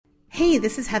Hey,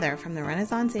 this is Heather from the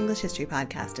Renaissance English History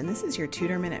Podcast, and this is your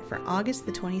Tudor Minute for August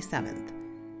the 27th.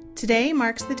 Today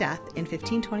marks the death in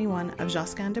 1521 of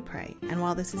Josquin de Prez, and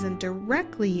while this isn't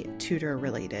directly Tudor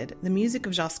related, the music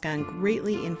of Josquin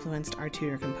greatly influenced our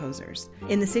Tudor composers.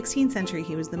 In the 16th century,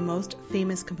 he was the most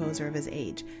famous composer of his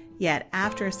age, yet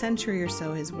after a century or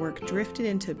so, his work drifted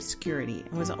into obscurity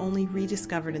and was only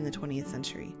rediscovered in the 20th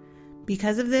century.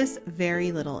 Because of this,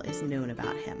 very little is known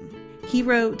about him. He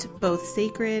wrote both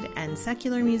sacred and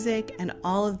secular music and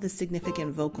all of the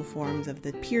significant vocal forms of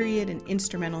the period and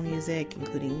instrumental music,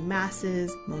 including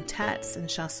masses, motets, and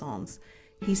chansons.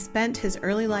 He spent his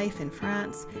early life in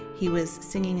France. He was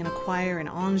singing in a choir in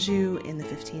Anjou in the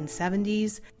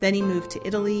 1570s. Then he moved to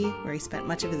Italy, where he spent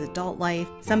much of his adult life.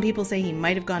 Some people say he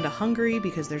might have gone to Hungary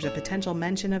because there's a potential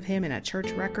mention of him in a church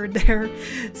record there.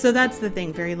 So that's the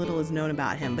thing, very little is known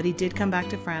about him. But he did come back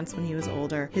to France when he was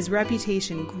older. His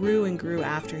reputation grew and grew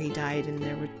after he died, and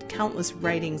there were countless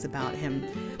writings about him.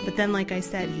 But then, like I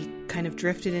said, he kind of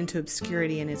drifted into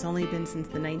obscurity, and it's only been since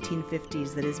the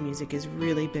 1950s that his music has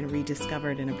really been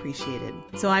rediscovered and appreciated.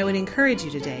 So I would encourage you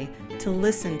today to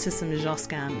listen to some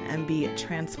Josquin and be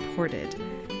transported.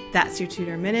 That's your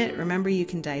Tudor Minute. Remember, you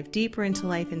can dive deeper into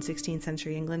life in 16th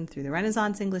century England through the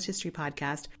Renaissance English History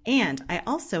Podcast. And I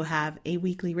also have a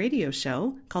weekly radio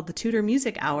show called the Tudor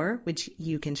Music Hour, which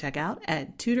you can check out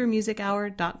at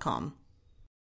tudormusichour.com.